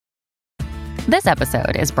This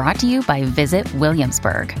episode is brought to you by Visit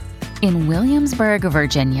Williamsburg. In Williamsburg,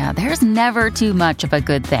 Virginia, there's never too much of a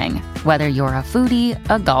good thing. Whether you're a foodie,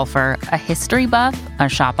 a golfer, a history buff, a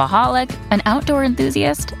shopaholic, an outdoor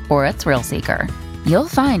enthusiast, or a thrill seeker, you'll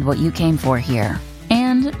find what you came for here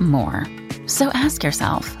and more. So ask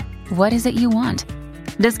yourself, what is it you want?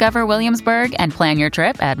 Discover Williamsburg and plan your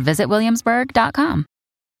trip at visitwilliamsburg.com.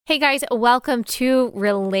 Hey guys, welcome to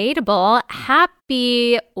Relatable.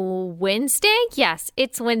 Happy Wednesday. Yes,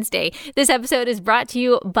 it's Wednesday. This episode is brought to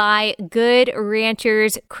you by Good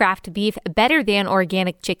Ranchers Craft Beef, better than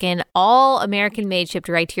organic chicken, all American made, shipped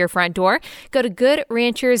right to your front door. Go to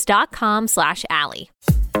goodranchers.com/Allie.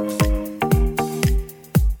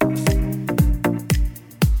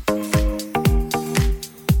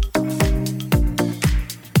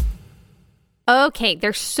 Okay,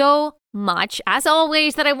 there's so much, as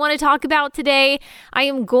always, that I want to talk about today. I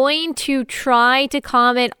am going to try to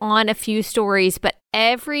comment on a few stories, but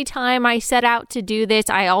every time I set out to do this,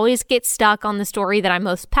 I always get stuck on the story that I'm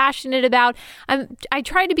most passionate about. I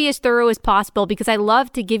try to be as thorough as possible because I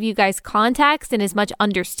love to give you guys context and as much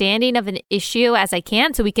understanding of an issue as I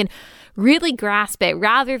can so we can really grasp it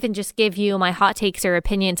rather than just give you my hot takes or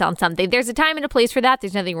opinions on something. There's a time and a place for that.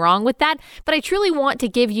 There's nothing wrong with that, but I truly want to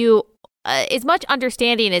give you as much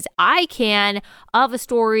understanding as I can of a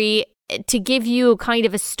story to give you kind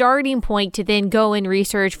of a starting point to then go and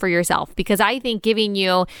research for yourself, because I think giving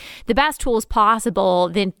you the best tools possible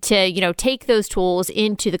then to, take those tools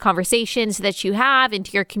into the conversations that you have,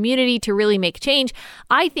 into your community to really make change,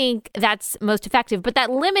 I think that's most effective. But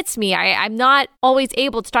that limits me. I'm not always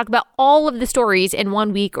able to talk about all of the stories in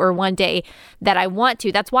 1 week or one day that I want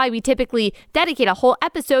to. That's why we typically dedicate a whole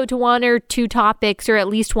episode to one or two topics or at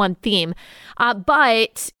least one theme.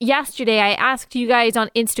 But yesterday I asked you guys on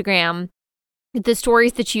Instagram the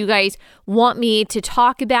stories that you guys want me to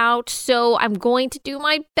talk about. So I'm going to do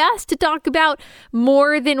my best to talk about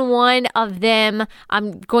more than one of them.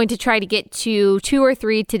 I'm going to try to get to 2 or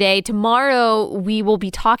 3 today. Tomorrow, we will be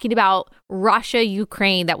talking about Russia,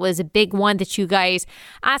 Ukraine. That was a big one that you guys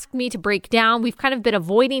asked me to break down. We've kind of been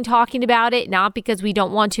avoiding talking about it, not because we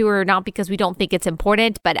don't want to or not because we don't think it's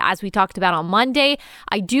important, but as we talked about on Monday,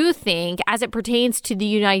 I do think as it pertains to the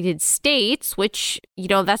United States, which,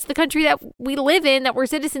 that's the country that we live in, that we're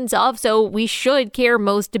citizens of, so we should care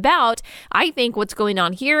most about. I think what's going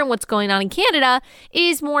on here and what's going on in Canada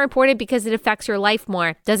is more important because it affects your life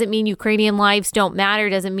more. Doesn't mean Ukrainian lives don't matter.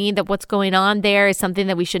 Doesn't mean that what's going on there is something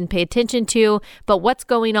that we shouldn't pay attention to, but what's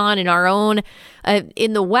going on in our own,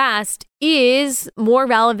 in the West is more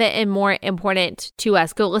relevant and more important to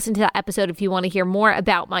us. Go listen to that episode if you want to hear more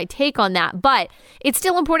about my take on that. But it's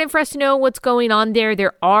still important for us to know what's going on there.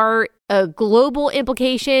 There are global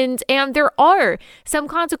implications, and there are some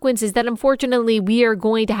consequences that unfortunately we are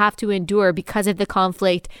going to have to endure because of the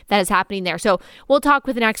conflict that is happening there. So we'll talk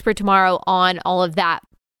with an expert tomorrow on all of that.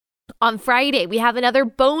 On Friday, we have another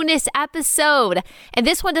bonus episode, and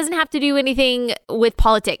this one doesn't have to do anything with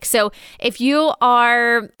politics. So if you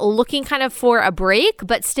are looking kind of for a break,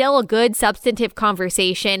 but still a good substantive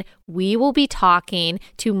conversation, we will be talking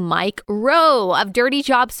to Mike Rowe of Dirty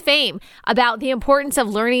Jobs fame about the importance of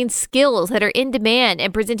learning skills that are in demand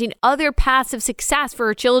and presenting other paths of success for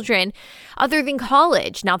our children other than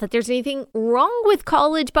college. Not that there's anything wrong with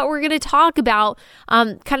college, but we're going to talk about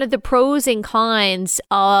kind of the pros and cons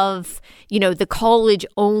of, the college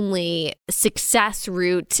only success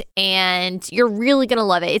route. And you're really going to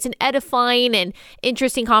love it. It's an edifying and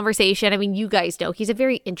interesting conversation. I mean, you guys know he's a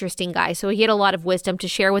very interesting guy, so he had a lot of wisdom to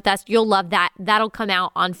share with us. You'll love that. That'll come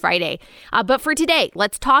out on Friday. But for today,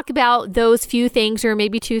 let's talk about those few things, or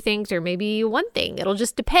maybe 2 things, or maybe 1 thing. It'll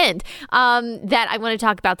just depend that I want to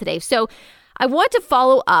talk about today. So I want to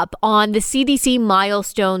follow up on the CDC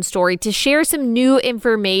Milestones story to share some new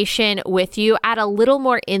information with you, add a little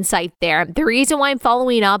more insight there. The reason why I'm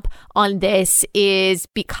following up on this is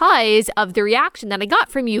because of the reaction that I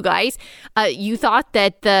got from you guys. You thought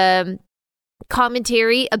that the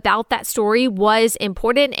commentary about that story was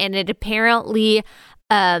important, and it apparently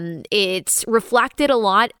it's reflected a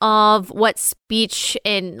lot of what speech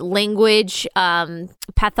and language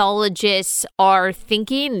pathologists are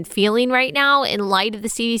thinking and feeling right now in light of the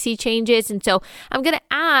CDC changes. And so I'm going to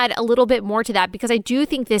add a little bit more to that because I do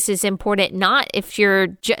think this is important, not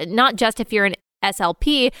just if you're an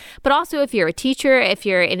SLP, but also if you're a teacher, if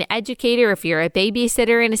you're an educator, if you're a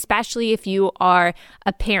babysitter, and especially if you are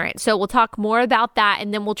a parent. So we'll talk more about that,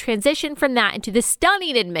 and then we'll transition from that into the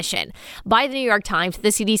stunning admission by the New York Times the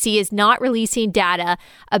CDC is not releasing data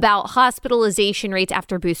about hospitalization rates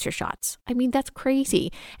after booster shots. I mean, that's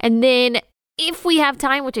crazy. And then if we have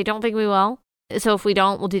time, which I don't think we will, So if we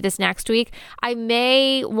don't, we'll do this next week. I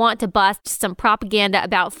may want to bust some propaganda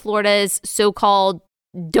about Florida's so-called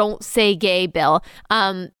don't say gay bill.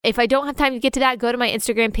 If I don't have time to get to that, go to my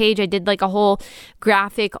Instagram page. I did like a whole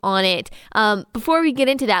graphic on it. Before we get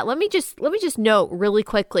into that, let me just note really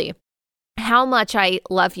quickly how much I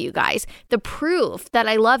love you guys. The proof that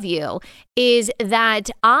I love you is that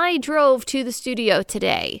I drove to the studio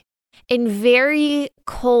today in very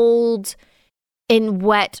cold and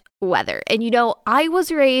wet weather. And I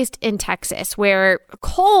was raised in Texas where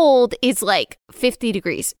cold is like 50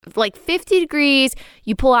 degrees. Like 50 degrees,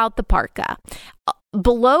 you pull out the parka.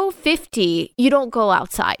 Below 50, you don't go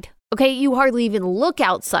outside. Okay, you hardly even look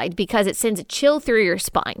outside because it sends a chill through your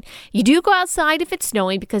spine. You do go outside if it's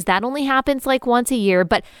snowing because that only happens like once a year.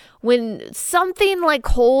 But when something like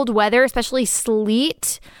cold weather, especially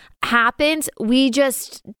sleet, happens, we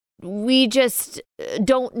just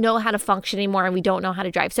don't know how to function anymore and we don't know how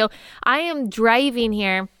to drive. So I am driving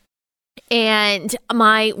here and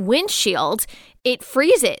my windshield, it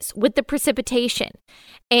freezes with the precipitation.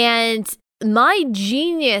 And my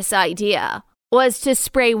genius idea was to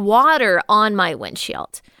spray water on my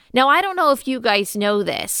windshield. Now, I don't know if you guys know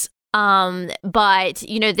this, but,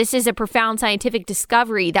 this is a profound scientific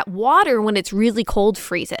discovery that water, when it's really cold,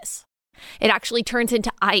 freezes. It actually turns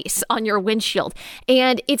into ice on your windshield.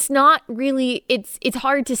 And it's not really, it's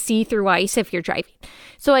hard to see through ice if you're driving.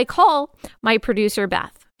 So I call my producer,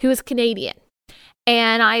 Beth, who is Canadian.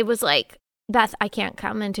 And I was like, Beth, I can't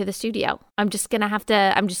come into the studio. I'm just going to have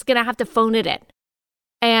to phone it in.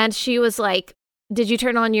 And she was like, did you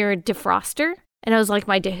turn on your defroster? And I was like,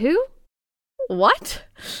 my who? What?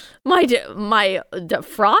 My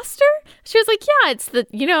defroster? She was like, yeah, it's the,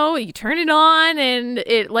 you turn it on and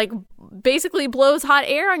it like basically blows hot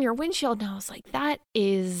air on your windshield. And I was like, that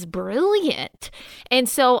is brilliant. And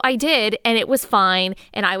so I did, and it was fine.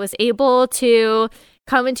 And I was able to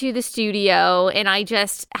come into the studio, and I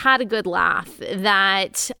just had a good laugh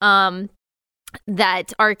that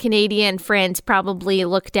our Canadian friends probably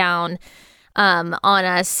look down on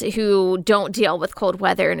us who don't deal with cold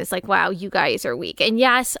weather, and it's like, wow, you guys are weak. And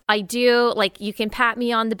yes, I do, like, you can pat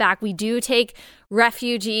me on the back. We do take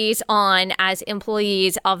refugees on as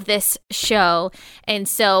employees of this show, and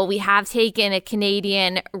so we have taken a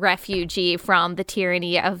Canadian refugee from the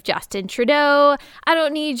tyranny of Justin Trudeau. I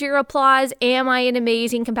don't need your applause. Am I an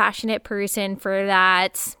amazing, compassionate person for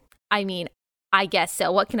that? I mean, I guess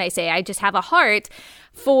so. What can I say? I just have a heart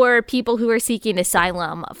for people who are seeking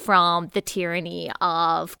asylum from the tyranny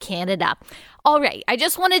of Canada. All right. I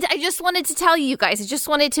just wanted to tell you guys, I just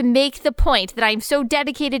wanted to make the point that I'm so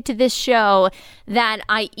dedicated to this show that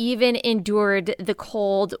I even endured the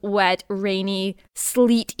cold, wet, rainy,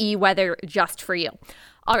 sleety weather just for you.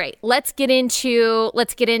 All right, let's get into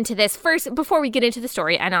this. First, before we get into the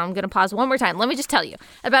story, and I'm going to pause one more time. Let me just tell you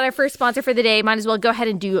about our first sponsor for the day. Might as well go ahead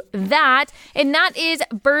and do that. And that is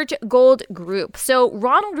Birch Gold Group. So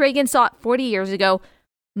Ronald Reagan saw it 40 years ago,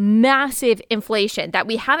 massive inflation that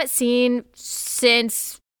we haven't seen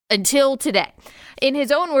until today. In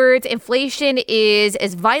his own words, inflation is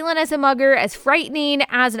as violent as a mugger, as frightening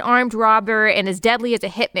as an armed robber, and as deadly as a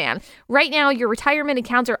hitman. Right now, your retirement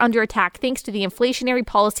accounts are under attack thanks to the inflationary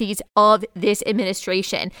policies of this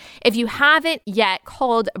administration. If you haven't yet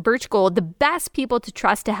called Birch Gold the best people to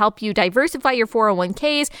trust to help you diversify your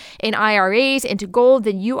 401ks and IRAs into gold,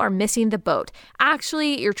 then you are missing the boat.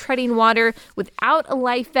 Actually, you're treading water. Without a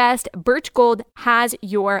life vest, Birch Gold has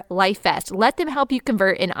your life vest. Let them help you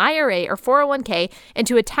convert an IRA or 401k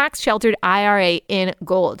into a tax-sheltered IRA in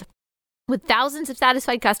gold. With thousands of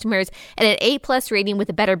satisfied customers and an A+ rating with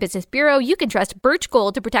the Better Business Bureau, you can trust Birch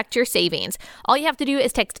Gold to protect your savings. All you have to do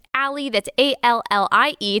is text Allie, that's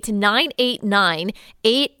ALLIE, to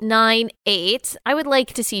 989-898. I would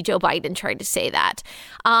like to see Joe Biden try to say that.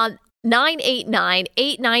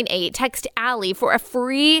 989-898. Text Allie for a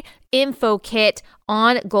free info kit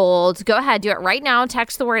on gold. Go ahead, do it right now.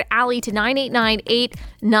 Text the word Allie to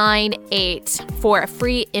 989-898 for a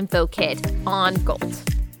free info kit on gold.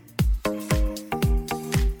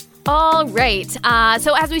 All right.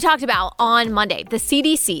 So as we talked about on Monday, the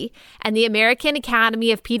CDC and the American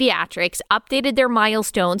Academy of Pediatrics updated their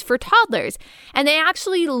milestones for toddlers, and they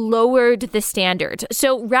actually lowered the standards.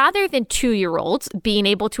 So rather than 2-year-olds being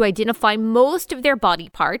able to identify most of their body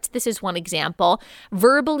parts, this is one example,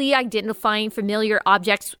 verbally identifying familiar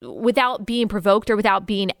objects without being provoked or without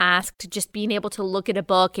being asked, just being able to look at a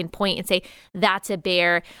book and point and say, that's a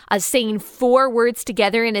bear, saying 4 words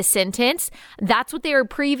together in a sentence, that's what they were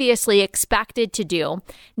previously previously expected to do.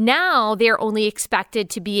 Now they're only expected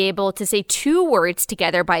to be able to say 2 words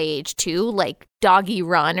together by age 2, like doggy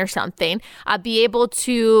run or something, be able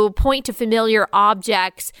to point to familiar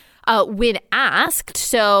objects when asked.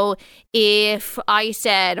 So if I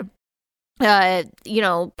said,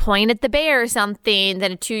 point at the bear or something,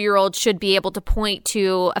 then a 2-year-old should be able to point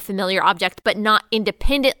to a familiar object, but not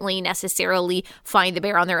independently necessarily find the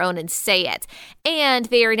bear on their own and say it. And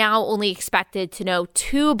they are now only expected to know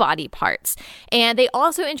 2 body parts. And they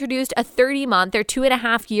also introduced a 30-month or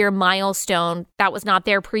 2.5-year milestone that was not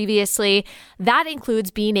there previously. That includes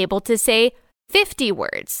being able to say 50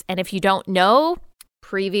 words. And if you don't know,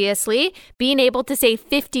 previously, being able to say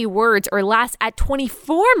 50 words or less at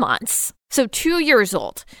 24 months, so 2 years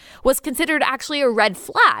old, was considered actually a red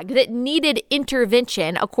flag that needed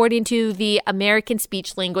intervention, according to the American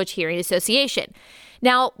Speech Language Hearing Association.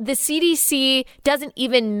 Now, the CDC doesn't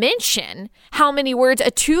even mention how many words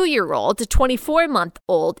a 2-year-old, a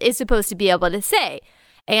 24-month-old is supposed to be able to say.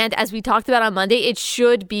 And as we talked about on Monday, it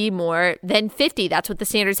should be more than 50. That's what the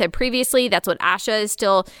standard said previously. That's what Asha is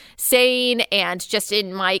still saying. And just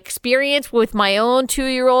in my experience with my own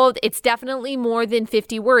 2-year-old, it's definitely more than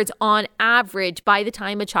 50 words on average by the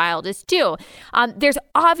time a child is 2. There's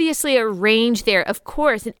obviously a range there, of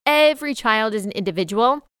course, and every child is an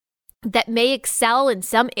individual that may excel in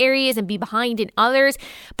some areas and be behind in others,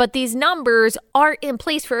 but these numbers are in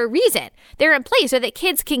place for a reason. They're in place so that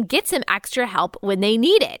kids can get some extra help when they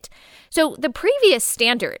need it. So the previous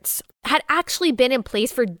standards had actually been in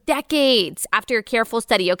place for decades after a careful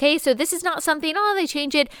study, okay? So this is not something, they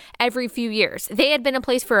change it every few years. They had been in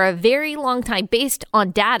place for a very long time based on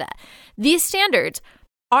data. These standards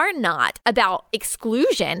are not about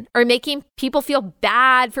exclusion or making people feel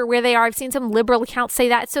bad for where they are. I've seen some liberal accounts say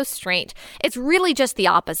that. It's so strange. It's really just the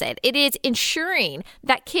opposite. It is ensuring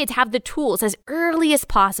that kids have the tools as early as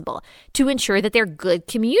possible to ensure that they're good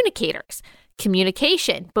communicators.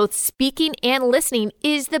 Communication, both speaking and listening,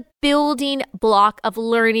 is the building block of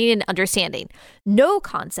learning and understanding. No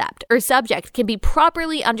concept or subject can be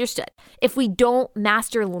properly understood if we don't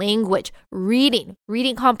master language, reading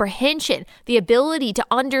comprehension, the ability to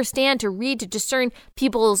understand, to read, to discern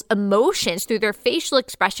people's emotions through their facial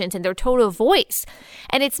expressions and their tone of voice.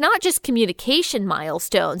 And it's not just communication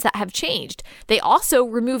milestones that have changed. They also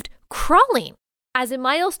removed crawling as a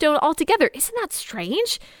milestone altogether. Isn't that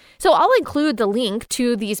strange? So I'll include the link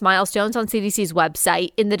to these milestones on CDC's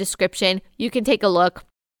website in the description. You can take a look.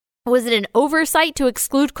 Was it an oversight to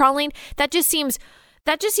exclude crawling? That just seems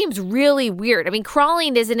really weird. I mean,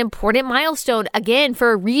 crawling is an important milestone, again,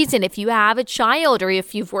 for a reason. If you have a child or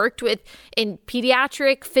if you've worked in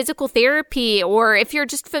pediatric physical therapy, or if you're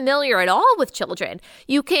just familiar at all with children,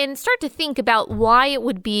 you can start to think about why it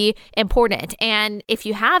would be important. And if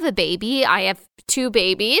you have a baby, I have 2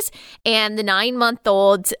 babies, and the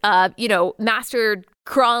 9-month-old, mastered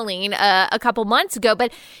crawling a couple months ago,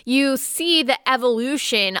 but you see the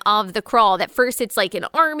evolution of the crawl. At first it's like an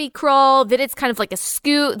army crawl, then it's kind of like a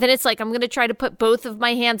scoot, then it's like I'm going to try to put both of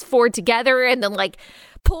my hands forward together and then like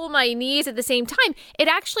pull my knees at the same time. It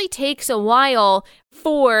actually takes a while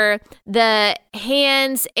for the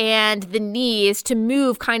hands and the knees to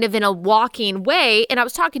move kind of in a walking way. And I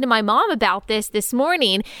was talking to my mom about this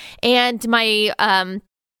morning, and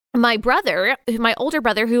my brother, my older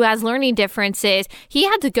brother, who has learning differences, he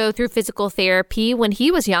had to go through physical therapy when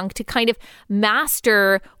he was young to kind of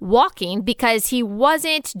master walking because he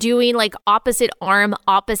wasn't doing like opposite arm,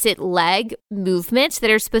 opposite leg movements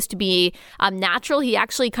that are supposed to be natural. He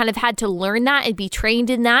actually kind of had to learn that and be trained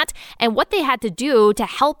in that. And what they had to do to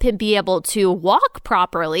help him be able to walk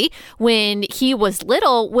properly when he was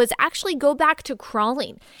little was actually go back to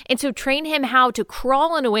crawling. And so train him how to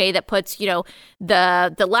crawl in a way that puts,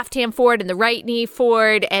 the left hand forward and the right knee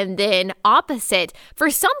forward and then opposite. For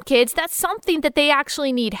some kids, that's something that they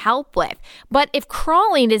actually need help with. But if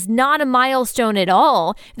crawling is not a milestone at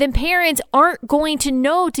all, then parents aren't going to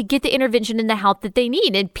know to get the intervention and the help that they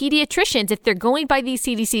need. And pediatricians, if they're going by these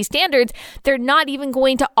CDC standards, they're not even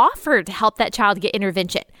going to offer to help that child get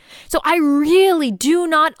intervention. So I really do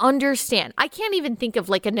not understand. I can't even think of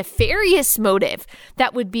like a nefarious motive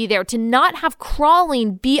that would be there to not have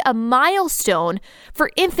crawling be a milestone for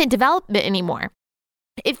infant development anymore.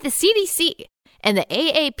 If the CDC and the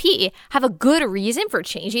AAP have a good reason for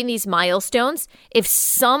changing these milestones, if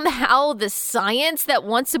somehow the science that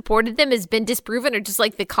once supported them has been disproven, or just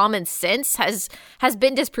like the common sense has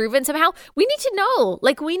been disproven somehow, we need to know,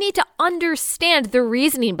 we need to understand the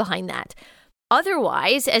reasoning behind that.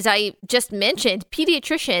 Otherwise, as I just mentioned,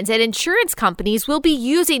 pediatricians and insurance companies will be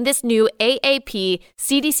using this new AAP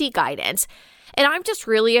CDC guidance And I'm just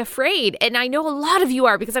really afraid, and I know a lot of you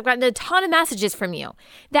are because I've gotten a ton of messages from you,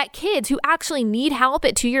 that kids who actually need help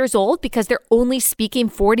at 2 years old because they're only speaking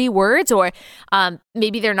 40 words, or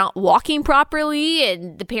maybe they're not walking properly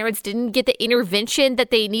and the parents didn't get the intervention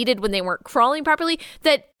that they needed when they weren't crawling properly,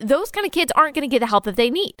 that those kind of kids aren't going to get the help that they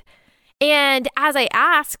need. And as I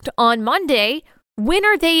asked on Monday, when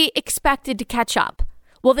are they expected to catch up?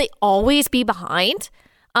 Will they always be behind?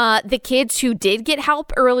 The kids who did get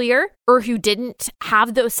help earlier or who didn't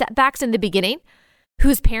have those setbacks in the beginning,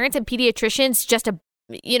 whose parents and pediatricians just, are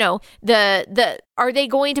they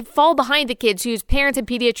going to fall behind the kids whose parents and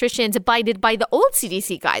pediatricians abided by the old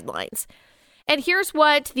CDC guidelines? And here's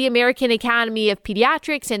what the American Academy of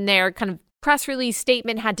Pediatrics in their kind of press release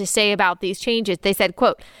statement had to say about these changes. They said,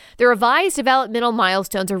 quote, "The revised developmental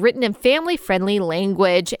milestones are written in family-friendly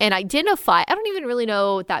language and identify," I don't even really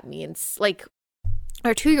know what that means, like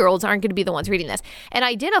our 2-year-olds aren't going to be the ones reading this, "and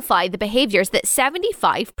identify the behaviors that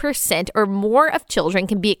 75% or more of children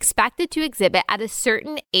can be expected to exhibit at a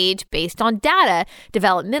certain age based on data,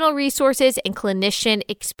 developmental resources, and clinician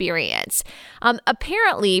experience."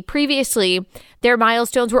 Apparently, previously, their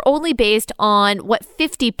milestones were only based on what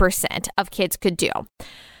 50% of kids could do.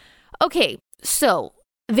 Okay, so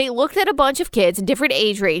they looked at a bunch of kids in different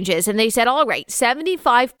age ranges and they said, all right,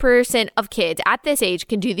 75% of kids at this age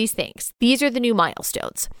can do these things. These are the new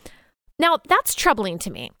milestones. Now, that's troubling to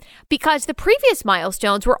me because the previous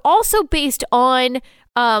milestones were also based on,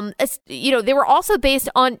 they were also based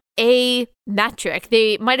on a metric.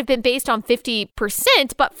 They might have been based on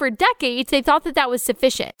 50%, but for decades, they thought that that was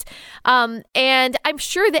sufficient. And I'm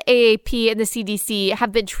sure the AAP and the CDC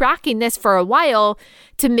have been tracking this for a while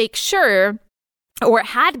to make sure, or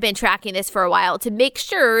had been tracking this for a while to make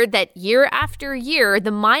sure that year after year,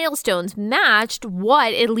 the milestones matched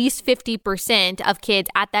what at least 50% of kids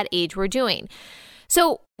at that age were doing.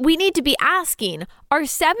 So we need to be asking, are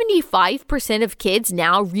 75% of kids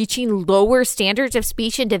now reaching lower standards of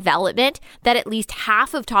speech and development that at least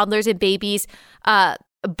half of toddlers and babies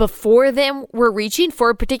before them were reaching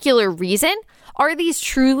for a particular reason? Are these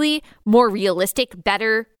truly more realistic,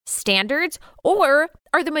 better standards? Or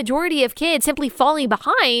are the majority of kids simply falling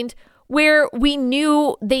behind where we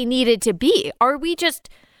knew they needed to be? Are we just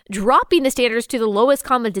dropping the standards to the lowest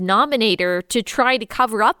common denominator to try to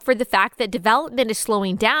cover up for the fact that development is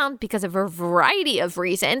slowing down because of a variety of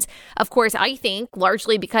reasons? Of course, I think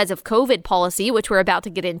largely because of COVID policy, which we're about to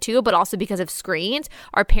get into, but also because of screens.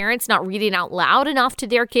 Are parents not reading out loud enough to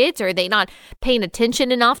their kids? Are they not paying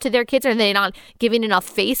attention enough to their kids? Are they not giving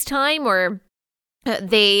enough FaceTime? Or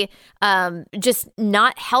they just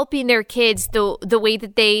not helping their kids the way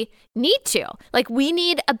that they need to? Like, we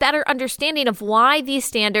need a better understanding of why these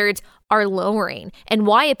standards are lowering and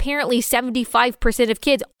why apparently 75% of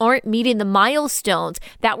kids aren't meeting the milestones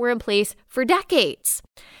that were in place for decades.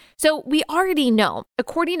 So we already know,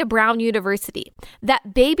 according to Brown University,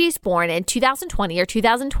 that babies born in 2020 or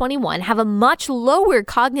 2021 have a much lower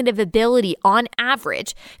cognitive ability on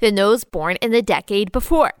average than those born in the decade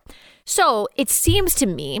before. So it seems to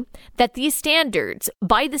me that these standards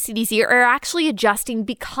by the CDC are actually adjusting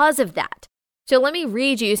because of that. So let me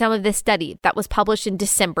read you some of this study that was published in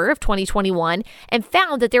December of 2021 and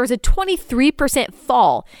found that there was a 23%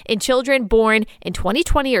 fall in children born in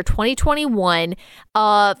 2020 or 2021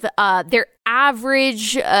 of their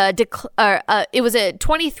average, it was a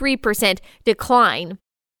 23% decline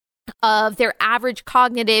of their average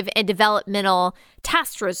cognitive and developmental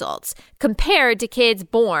test results compared to kids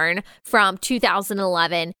born from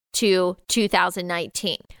 2011 to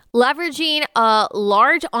 2019. Leveraging a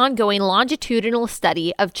large ongoing longitudinal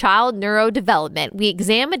study of child neurodevelopment, we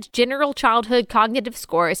examined general childhood cognitive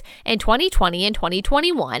scores in 2020 and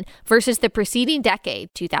 2021 versus the preceding decade,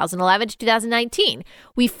 2011 to 2019.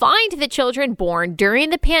 We find that children born during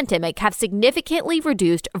the pandemic have significantly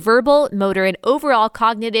reduced verbal, motor, and overall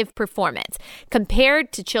cognitive performance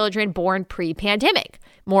compared to children born pre-pandemic.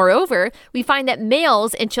 Moreover, we find that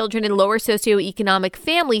males and children in lower socioeconomic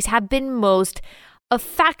families have been most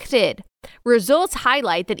affected. Results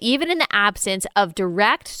highlight that even in the absence of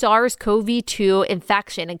direct SARS-CoV-2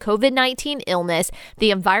 infection and COVID-19 illness,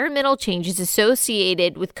 the environmental changes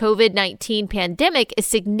associated with COVID-19 pandemic is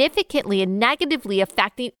significantly and negatively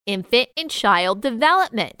affecting infant and child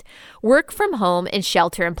development. Work from home and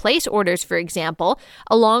shelter-in-place orders, for example,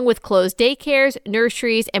 along with closed daycares,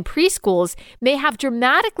 nurseries, and preschools may have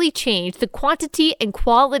dramatically changed the quantity and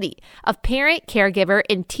quality of parent-caregiver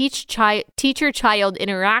and teacher-child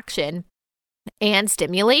interaction and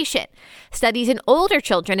stimulation. Studies in older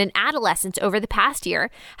children and adolescents over the past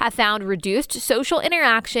year have found reduced social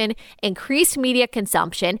interaction, increased media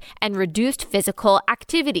consumption, and reduced physical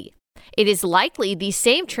activity. It is likely these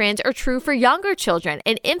same trends are true for younger children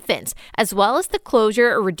and infants, as well as the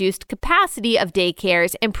closure or reduced capacity of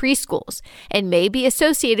daycares and preschools, and may be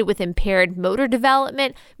associated with impaired motor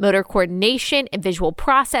development, motor coordination, and visual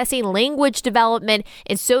processing, language development,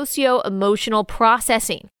 and socio-emotional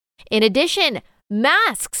processing. In addition,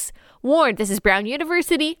 masks warned, this is Brown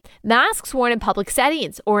University, masks worn in public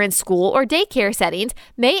settings or in school or daycare settings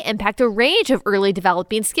may impact a range of early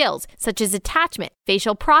developing skills, such as attachment,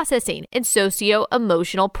 facial processing, and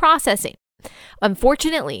socio-emotional processing.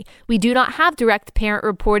 Unfortunately, we do not have direct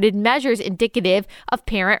parent-reported measures indicative of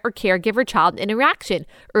parent or caregiver-child interaction,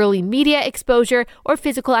 early media exposure, or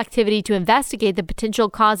physical activity to investigate the potential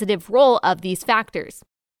causative role of these factors.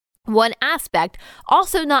 One aspect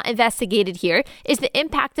also not investigated here is the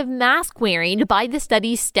impact of mask wearing by the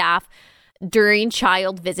study's staff during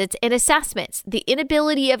child visits and assessments. The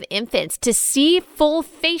inability of infants to see full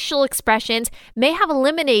facial expressions may have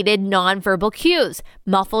eliminated nonverbal cues,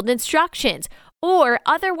 muffled instructions, or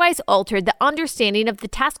otherwise altered the understanding of the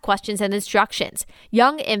test questions and instructions.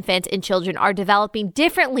 Young infants and children are developing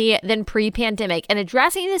differently than pre-pandemic, and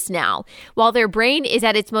addressing this now, while their brain is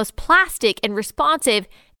at its most plastic and responsive,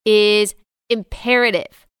 is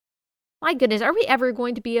imperative. My goodness, are we ever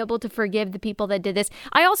going to be able to forgive the people that did this?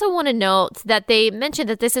 I also want to note that they mentioned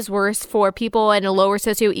that this is worse for people in a lower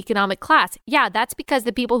socioeconomic class. Yeah, that's because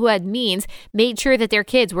the people who had means made sure that their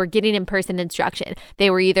kids were getting in-person instruction.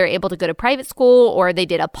 They were either able to go to private school, or they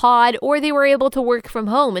did a pod, or they were able to work from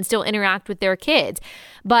home and still interact with their kids.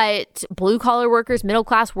 But blue-collar workers, middle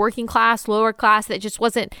class, working class, lower class, that just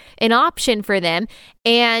wasn't an option for them.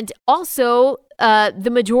 And also, the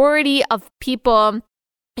majority of people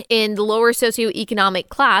in the lower socioeconomic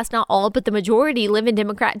class, not all, but the majority, live in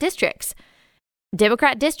Democrat districts.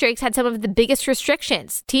 Democrat districts had some of the biggest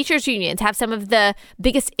restrictions. Teachers' unions have some of the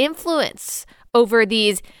biggest influence over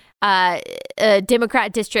these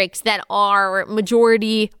Democrat districts that are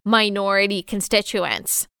majority minority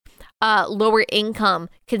constituents, lower income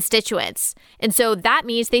constituents. And so that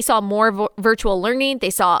means they saw more virtual learning. They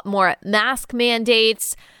saw more mask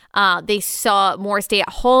mandates. They saw more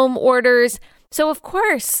stay-at-home orders. So of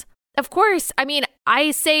course, I mean,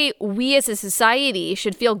 I say we as a society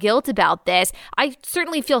should feel guilt about this. I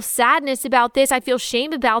certainly feel sadness about this. I feel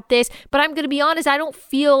shame about this, but I'm going to be honest, I don't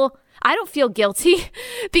feel guilty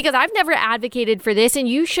because I've never advocated for this, and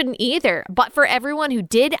you shouldn't either. But for everyone who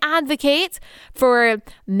did advocate for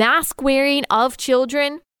mask wearing of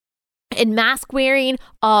children and mask wearing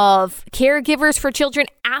of caregivers for children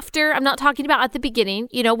after, I'm not talking about at the beginning,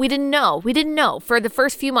 we didn't know for the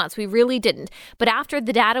first few months, we really didn't. But after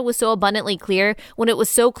the data was so abundantly clear, when it was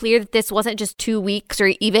so clear that this wasn't just 2 weeks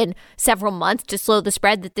or even several months to slow the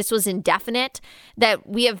spread, that this was indefinite, that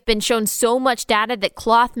we have been shown so much data that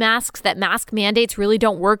cloth masks, that mask mandates really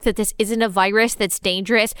don't work, that this isn't a virus that's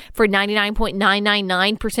dangerous for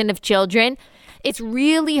 99.999% of children. It's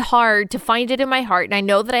really hard to find it in my heart, and I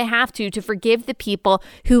know that I have to forgive the people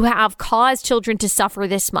who have caused children to suffer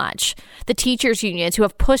this much. The teachers' unions who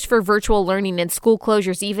have pushed for virtual learning and school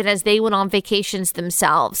closures even as they went on vacations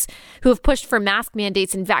themselves, who have pushed for mask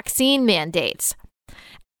mandates and vaccine mandates.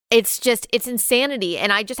 It's insanity,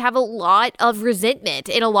 and I just have a lot of resentment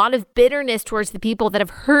and a lot of bitterness towards the people that have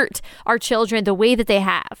hurt our children the way that they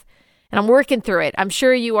have. And I'm working through it. I'm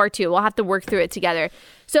sure you are too. We'll have to work through it together.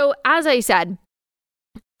 So as I said,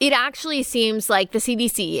 it actually seems like the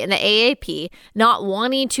CDC and the AAP not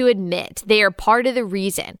wanting to admit they are part of the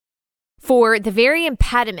reason for the very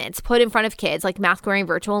impediments put in front of kids, like mask wearing,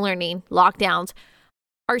 virtual learning, lockdowns,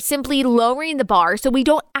 are simply lowering the bar so we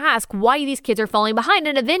don't ask why these kids are falling behind.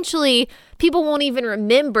 And eventually, people won't even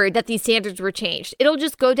remember that these standards were changed. It'll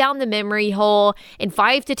just go down the memory hole in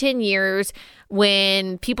 5 to 10 years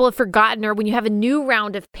when people have forgotten, or when you have a new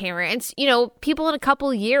round of parents, people in a couple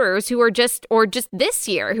of years who are just this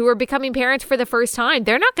year, who are becoming parents for the first time,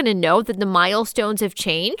 they're not going to know that the milestones have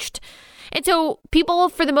changed. And so people,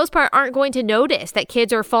 for the most part, aren't going to notice that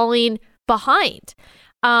kids are falling behind.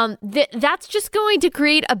 That's just going to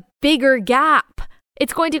create a bigger gap.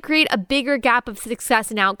 It's going to create a bigger gap of success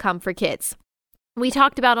and outcome for kids. We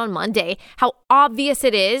talked about on Monday how obvious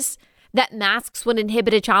it is that masks would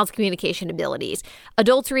inhibit a child's communication abilities.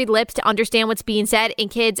 Adults read lips to understand what's being said,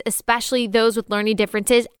 and kids, especially those with learning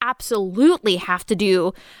differences, absolutely have to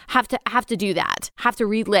do that. Have to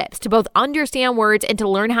read lips to both understand words and to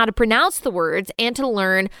learn how to pronounce the words and to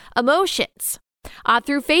learn emotions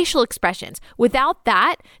through facial expressions. Without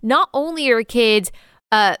that, not only are kids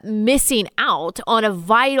missing out on a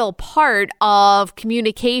vital part of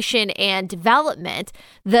communication and development,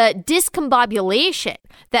 the discombobulation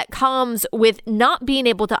that comes with not being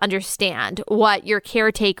able to understand what your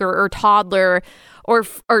caretaker or toddler or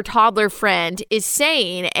toddler friend is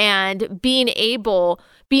saying, and being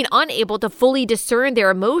unable to fully discern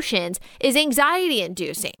their emotions is anxiety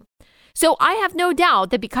inducing. So I have no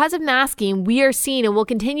doubt that because of masking, we are seeing and will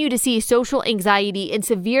continue to see social anxiety and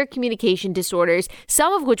severe communication disorders,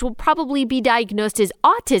 some of which will probably be diagnosed as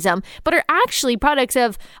autism, but are actually products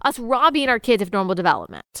of us robbing our kids of normal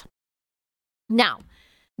development. Now,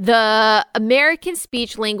 the American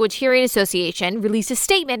Speech Language Hearing Association released a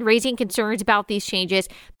statement raising concerns about these changes,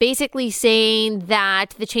 basically saying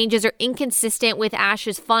that the changes are inconsistent with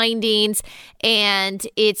ASHA's findings, and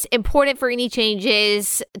it's important for any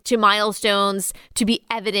changes to milestones to be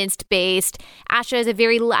evidence-based. ASHA is a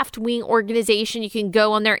very left-wing organization. You can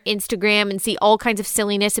go on their Instagram and see all kinds of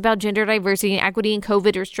silliness about gender diversity and equity and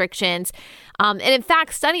COVID restrictions. And in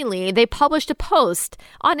fact, stunningly, they published a post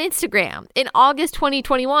on Instagram in August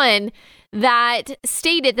 2021 that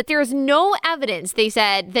stated that there is no evidence, they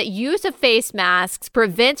said, that use of face masks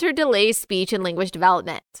prevents or delays speech and language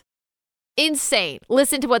development. Insane.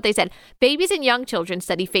 Listen to what they said. Babies and young children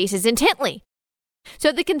study faces intently.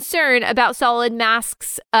 So the concern about solid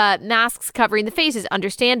masks covering the face is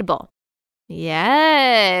understandable.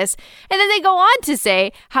 Yes. And then they go on to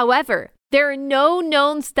say, however, there are no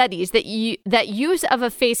known studies that use of a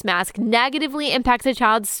face mask negatively impacts a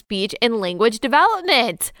child's speech and language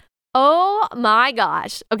development. Oh my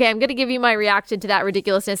gosh. Okay, I'm going to give you my reaction to that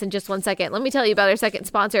ridiculousness in just 1 second. Let me tell you about our second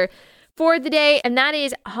sponsor for the day, and that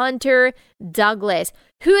is Hunter Douglas.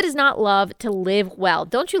 Who does not love to live well?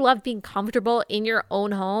 Don't you love being comfortable in your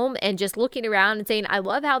own home and just looking around and saying, I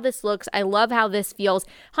love how this looks, I love how this feels?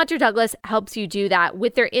 Hunter Douglas helps you do that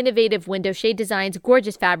with their innovative window shade designs,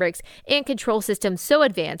 gorgeous fabrics, and control systems so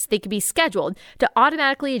advanced they can be scheduled to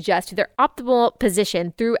automatically adjust to their optimal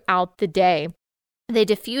position throughout the day. They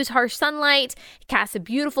diffuse harsh sunlight, cast a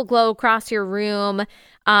beautiful glow across your room.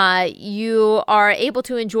 You are able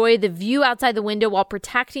to enjoy the view outside the window while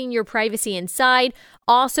protecting your privacy inside.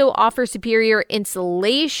 Also offer superior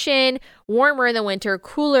insulation, warmer in the winter,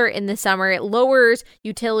 cooler in the summer. It lowers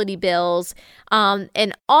utility bills.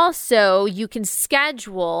 And also you can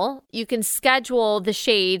schedule the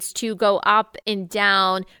shades to go up and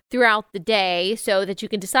down throughout the day so that you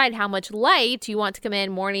can decide how much light you want to come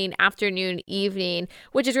in morning, afternoon, evening,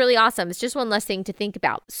 which is really awesome. It's just one less thing to think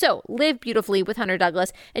about. So live beautifully with Hunter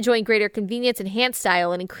Douglas, enjoying greater convenience, enhanced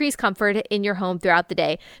style, and increased comfort in your home throughout the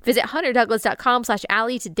day. Visit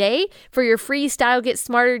hunterdouglas.com/Allie today for your free Style Get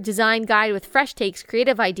Smarter design guide with fresh takes,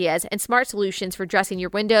 creative ideas, and smart solutions for dressing your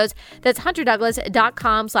windows. That's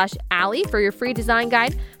hunterdouglas.com/Allie for your free design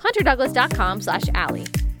guide. hunterdouglas.com/Allie.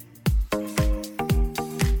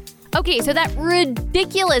 Okay, so that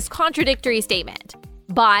ridiculous contradictory statement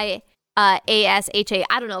by ASHA.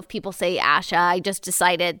 I don't know if people say ASHA. I just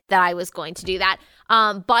decided that I was going to do that.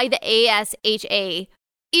 By the ASHA.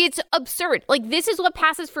 It's absurd. Like, this is what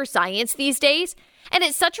passes for science these days. And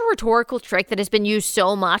it's such a rhetorical trick that has been used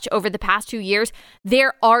so much over the past 2 years.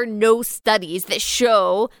 There are no studies that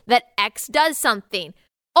show that X does something.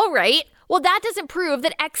 All right. Well, that doesn't prove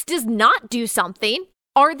that X does not do something.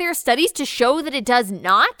 Are there studies to show that it does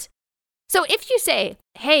not? So if you say,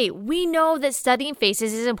 hey, we know that studying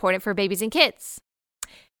faces is important for babies and kids.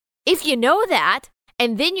 If you know that,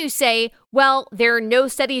 and then you say, well, there are no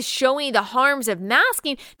studies showing the harms of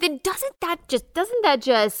masking, then doesn't that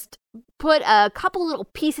just put a couple little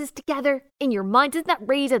pieces together in your mind? Doesn't that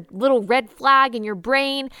raise a little red flag in your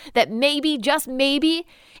brain that maybe, just maybe,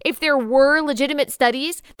 if there were legitimate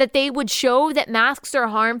studies that they would show that masks are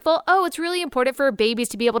harmful? Oh, it's really important for babies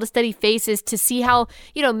to be able to study faces to see how,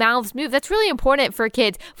 mouths move. That's really important for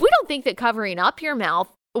kids. If we don't think that covering up your mouth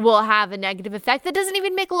will have a negative effect, that doesn't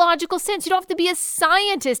even make logical sense. You don't have to be a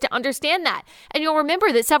scientist to understand that. And you'll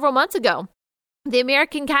remember that several months ago, the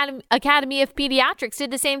American Academy of Pediatrics did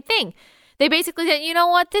the same thing. They basically said, you know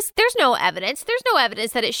what, there's no evidence. There's no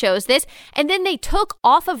evidence that it shows this. And then they took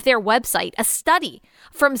off of their website a study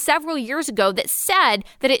from several years ago that said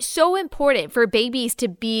that it's so important for babies to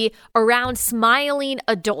be around smiling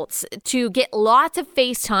adults, to get lots of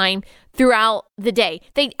face time throughout the day.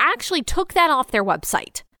 They actually took that off their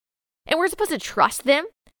website. And we're supposed to trust them?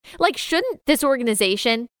 Like, shouldn't this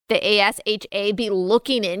organization, the ASHA, be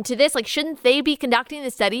looking into this? Like, shouldn't they be conducting the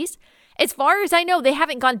studies? As far as I know, they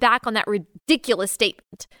haven't gone back on that ridiculous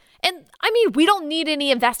statement. And I mean, we don't need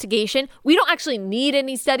any investigation. We don't actually need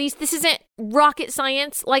any studies. This isn't rocket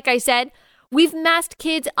science, like I said. We've messed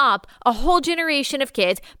kids up, a whole generation of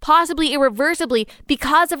kids, possibly irreversibly,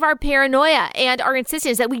 because of our paranoia and our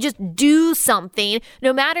insistence that we just do something,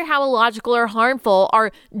 no matter how illogical or harmful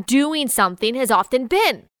our doing something has often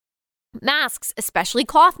been. Masks, especially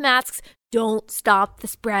cloth masks, don't stop the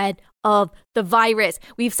spread of the virus.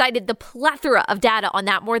 We've cited the plethora of data on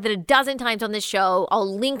that more than a dozen times on this show.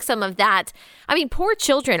 I'll link some of that. I mean, poor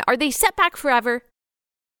children, are they set back forever?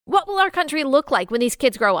 What will our country look like when these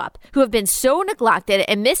kids grow up, who have been so neglected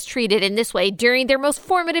and mistreated in this way during their most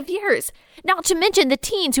formative years? Not to mention the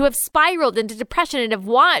teens who have spiraled into depression and have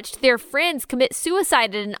watched their friends commit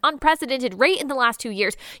suicide at an unprecedented rate in the last 2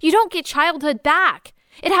 years. You don't get childhood back.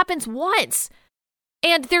 It happens once.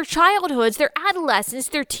 And their childhoods, their adolescence,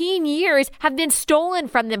 their teen years have been stolen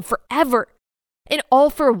from them forever. And all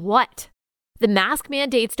for what? The mask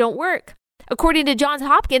mandates don't work. According to Johns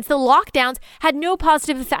Hopkins, the lockdowns had no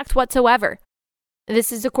positive effects whatsoever.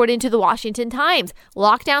 This is according to the Washington Times.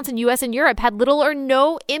 Lockdowns in U.S. and Europe had little or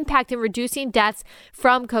no impact in reducing deaths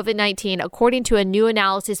from COVID-19, according to a new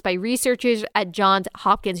analysis by researchers at Johns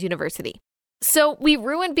Hopkins University. So we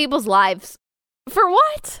ruined people's lives. For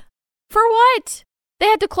what? For what? They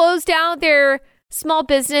had to close down their small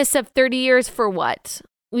business of 30 years for what?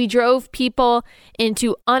 We drove people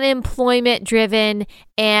into unemployment-driven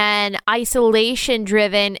and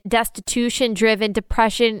isolation-driven, destitution-driven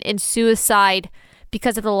depression and suicide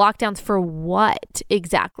because of the lockdowns for what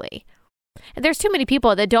exactly? And there's too many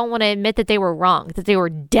people that don't want to admit that they were wrong, that they were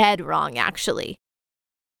dead wrong, actually.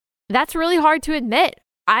 That's really hard to admit.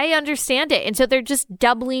 I understand it. And so they're just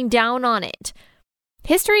doubling down on it.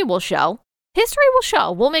 History will show. History will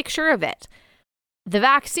show. We'll make sure of it. The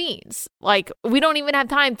vaccines, we don't even have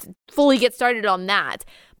time to fully get started on that.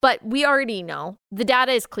 But we already know, the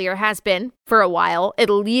data is clear, has been for a while, at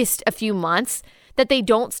least a few months, that they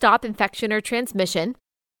don't stop infection or transmission.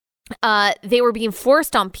 They were being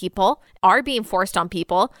forced on people, are being forced on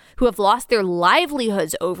people who have lost their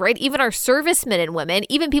livelihoods over it. Even our servicemen and women,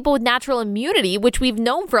 even people with natural immunity, which we've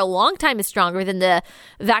known for a long time is stronger than the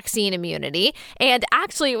vaccine immunity. And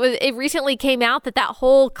actually, it recently came out that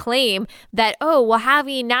whole claim that,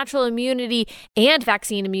 having natural immunity and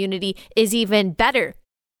vaccine immunity is even better.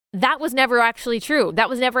 That was never actually true. That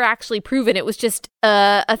was never actually proven. It was just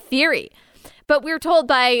a theory. But we were told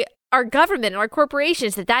by our government and our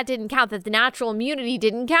corporations that didn't count, that the natural immunity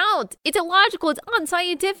didn't count. It's illogical. It's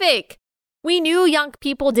unscientific. We knew young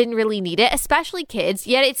people didn't really need it, especially kids,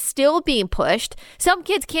 yet it's still being pushed. Some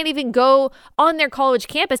kids can't even go on their college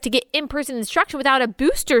campus to get in-person instruction without a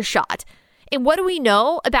booster shot. And what do we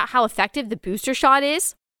know about how effective the booster shot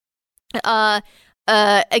is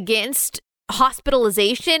against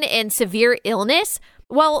hospitalization and severe illness?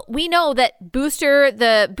 Well, we know that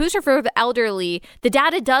the booster for the elderly, the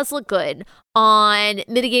data does look good on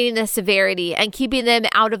mitigating the severity and keeping them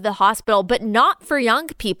out of the hospital, but not for young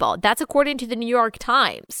people. That's according to the New York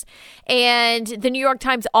Times. And the New York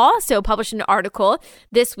Times also published an article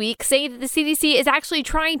this week saying that the CDC is actually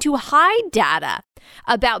trying to hide data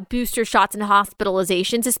about booster shots and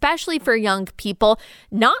hospitalizations, especially for young people,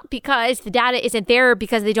 not because the data isn't there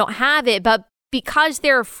because they don't have it, but because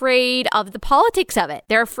they're afraid of the politics of it.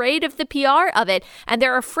 They're afraid of the PR of it. And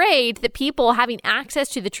they're afraid that people having access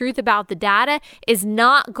to the truth about the data is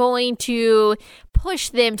not going to push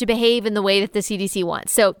them to behave in the way that the CDC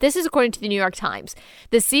wants. So this is according to the New York Times.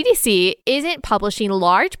 The CDC isn't publishing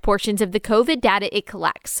large portions of the COVID data it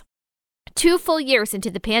collects. 2 full years into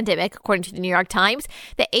the pandemic, according to the New York Times,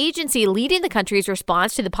 the agency leading the country's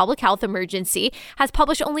response to the public health emergency has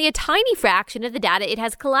published only a tiny fraction of the data it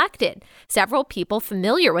has collected. Several people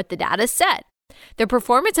familiar with the data said the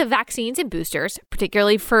performance of vaccines and boosters,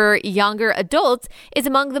 particularly for younger adults, is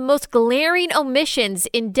among the most glaring omissions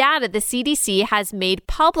in data the CDC has made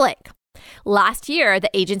public. Last year, the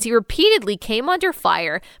agency repeatedly came under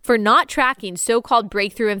fire for not tracking so-called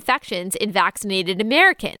breakthrough infections in vaccinated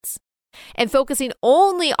Americans and focusing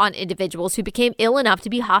only on individuals who became ill enough to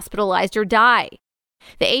be hospitalized or die.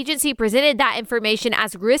 The agency presented that information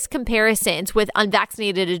as risk comparisons with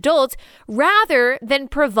unvaccinated adults rather than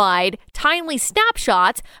provide timely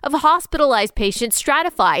snapshots of hospitalized patients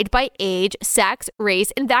stratified by age, sex,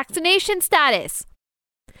 race, and vaccination status.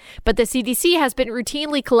 But the CDC has been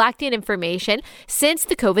routinely collecting information since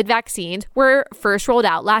the COVID vaccines were first rolled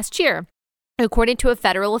out last year, according to a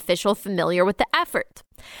federal official familiar with the effort.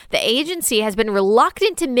 The agency has been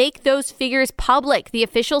reluctant to make those figures public, the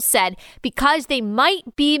official said, because they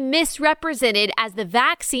might be misrepresented as the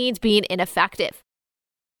vaccines being ineffective.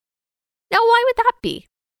 Now, why would that be?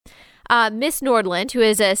 Miss Nordland, who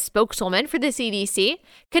is a spokeswoman for the CDC,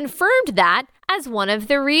 confirmed that as one of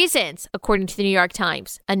the reasons, according to the New York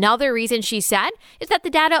Times. Another reason, she said, is that the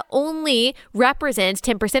data only represents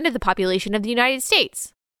 10% of the population of the United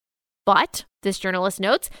States. But, this journalist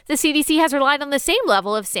notes, the CDC has relied on the same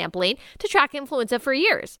level of sampling to track influenza for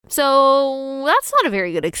years. So that's not a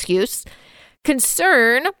very good excuse.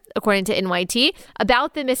 Concern, according to NYT,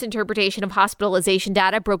 about the misinterpretation of hospitalization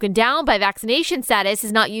data broken down by vaccination status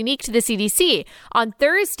is not unique to the CDC. On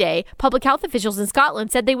Thursday, public health officials in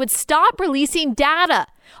Scotland said they would stop releasing data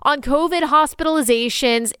on COVID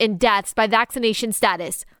hospitalizations and deaths by vaccination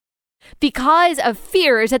status because of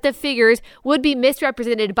fears that the figures would be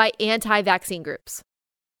misrepresented by anti-vaccine groups.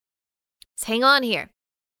 Let's hang on here.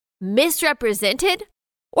 Misrepresented?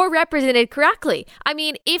 Or represented correctly? I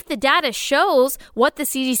mean, if the data shows what the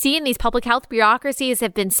CDC and these public health bureaucracies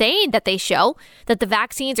have been saying that they show, that the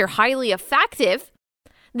vaccines are highly effective,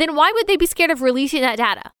 then why would they be scared of releasing that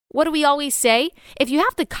data? What do we always say? If you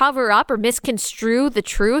have to cover up or misconstrue the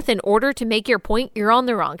truth in order to make your point, you're on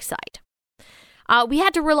the wrong side. We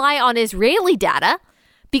had to rely on Israeli data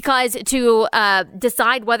because to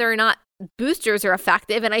decide whether or not boosters are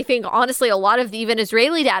effective. And I think, honestly, a lot of even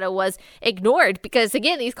Israeli data was ignored because,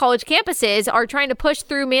 again, these college campuses are trying to push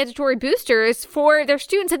through mandatory boosters for their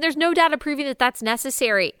students, and there's no data proving that that's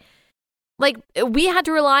necessary. Like, we had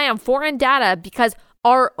to rely on foreign data because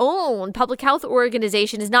our own public health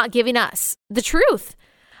organization is not giving us the truth.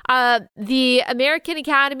 The American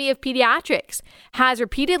Academy of Pediatrics has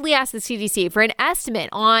repeatedly asked the CDC for an estimate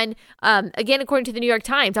on, again, according to the New York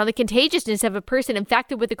Times, on the contagiousness of a person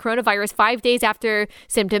infected with the coronavirus 5 days after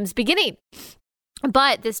symptoms beginning.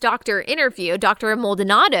 But this doctor interviewed, Dr.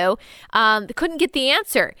 Maldonado, couldn't get the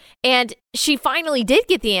answer. And she finally did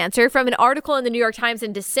get the answer from an article in the New York Times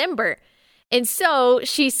in December. And so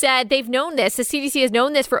she said they've known this. The CDC has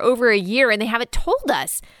known this for over a year and they haven't told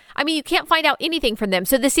us. I mean, you can't find out anything from them.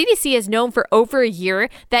 So the CDC has known for over a year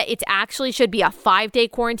that it actually should be a 5-day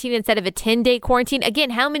quarantine instead of a 10-day quarantine. Again,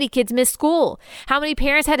 how many kids missed school? How many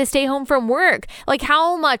parents had to stay home from work? Like,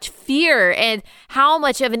 how much fear and how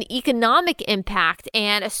much of an economic impact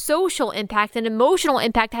and a social impact and emotional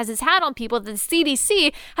impact has this had on people that the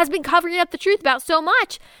CDC has been covering up the truth about so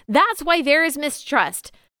much? That's why there is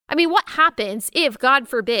mistrust. I mean, what happens if, God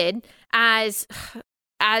forbid, as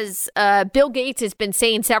Bill Gates has been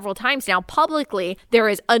saying several times now publicly, there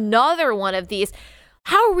is another one of these?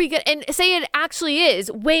 How are we going to, and say it actually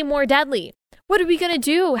is way more deadly? What are we going to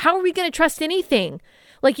do? How are we going to trust anything?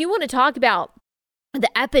 Like, you want to talk about the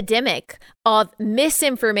epidemic of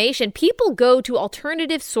misinformation. People go to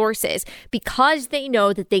alternative sources because they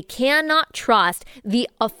know that they cannot trust the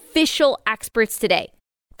official experts today.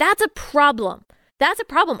 That's a problem. That's a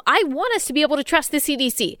problem. I want us to be able to trust the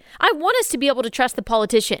CDC. I want us to be able to trust the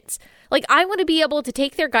politicians. Like, I want to be able to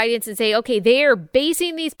take their guidance and say, okay, they are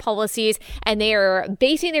basing these policies and they are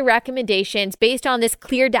basing their recommendations based on this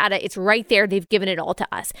clear data. It's right there. They've given it all to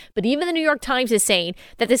us. But even the New York Times is saying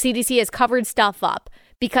that the CDC has covered stuff up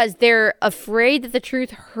because they're afraid that the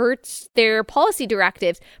truth hurts their policy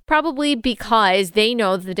directives, probably because they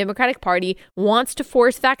know that the Democratic Party wants to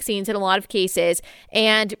force vaccines in a lot of cases.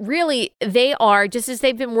 And really, they are, just as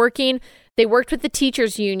they've been working, they worked with the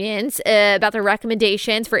teachers' unions about their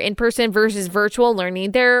recommendations for in-person versus virtual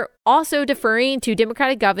learning. They're also deferring to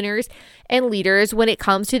Democratic governors and leaders when it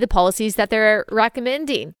comes to the policies that they're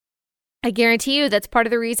recommending. I guarantee you that's part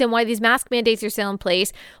of the reason why these mask mandates are still in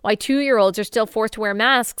place, why 2-year-olds are still forced to wear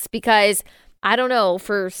masks, because, I don't know,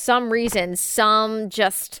 for some reason, some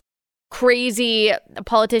just crazy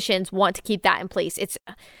politicians want to keep that in place.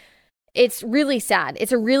 It's really sad.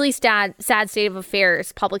 It's a really sad state of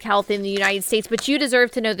affairs, public health in the United States, but you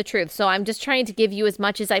deserve to know the truth. So I'm just trying to give you as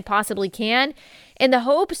much as I possibly can in the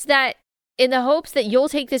hopes that you'll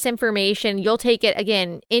take this information, you'll take it,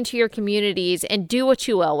 again, into your communities and do what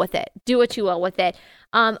you will with it. Do what you will with it.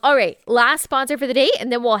 All right, last sponsor for the day,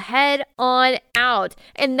 and then we'll head on out.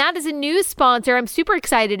 And that is a new sponsor. I'm super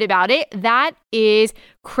excited about it. That is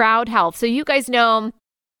Crowd Health. So you guys know,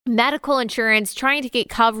 medical insurance, trying to get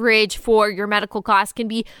coverage for your medical costs can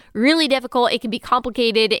be really difficult. It can be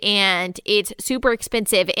complicated and it's super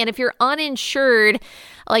expensive. And if you're uninsured,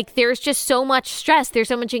 like, there's just so much stress, there's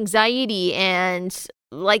so much anxiety and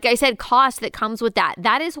like I said, cost that comes with that.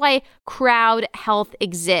 That is why Crowd Health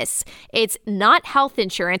exists. It's not health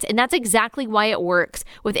insurance, and that's exactly why it works.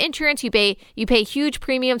 With insurance, you pay huge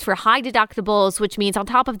premiums for high deductibles, which means on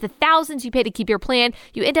top of the thousands you pay to keep your plan,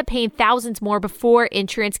 you end up paying thousands more before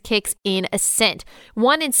insurance kicks in a cent.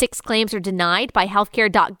 1 in 6 claims are denied by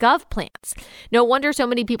healthcare.gov plans. No wonder so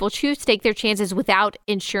many people choose to take their chances without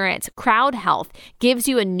insurance. Crowd Health gives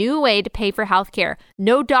you a new way to pay for healthcare.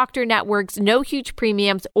 No doctor networks, no huge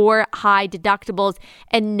premiums or high deductibles,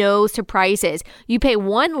 and no surprises. You pay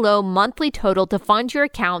one low monthly total to fund your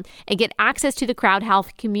account and get access to the Crowd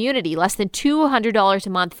Health community, less than $200 a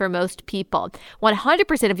month for most people.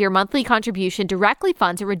 100% of your monthly contribution directly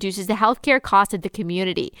funds or reduces the healthcare cost of the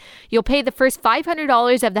community. You'll pay the first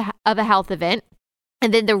 $500 of a health event,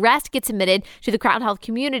 and then the rest gets submitted to the Crowd Health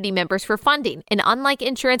community members for funding. And unlike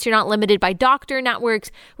insurance, you're not limited by doctor networks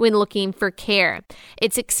when looking for care.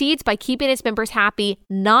 It succeeds by keeping its members happy,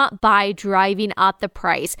 not by driving up the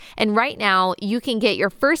price. And right now, you can get your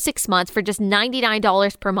first 6 months for just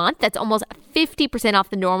 $99 per month. That's almost 50% off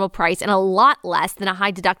the normal price and a lot less than a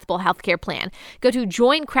high deductible healthcare plan. Go to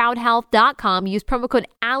joincrowdhealth.com. Use promo code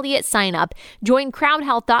Allie at sign up.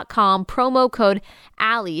 Joincrowdhealth.com, promo code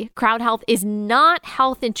Allie. Crowd Health is not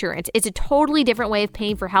health insurance. It's a totally different way of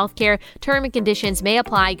paying for healthcare. Term and conditions may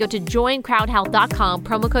apply. Go to joincrowdhealth.com,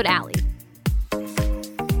 promo code Allie.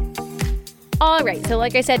 All right, so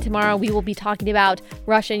like I said, tomorrow we will be talking about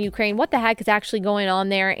Russia and Ukraine. What the heck is actually going on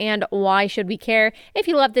there, and why should we care? If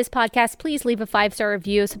you love this podcast, please leave a 5-star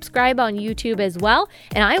review, subscribe on YouTube as well,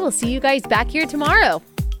 and I will see you guys back here tomorrow.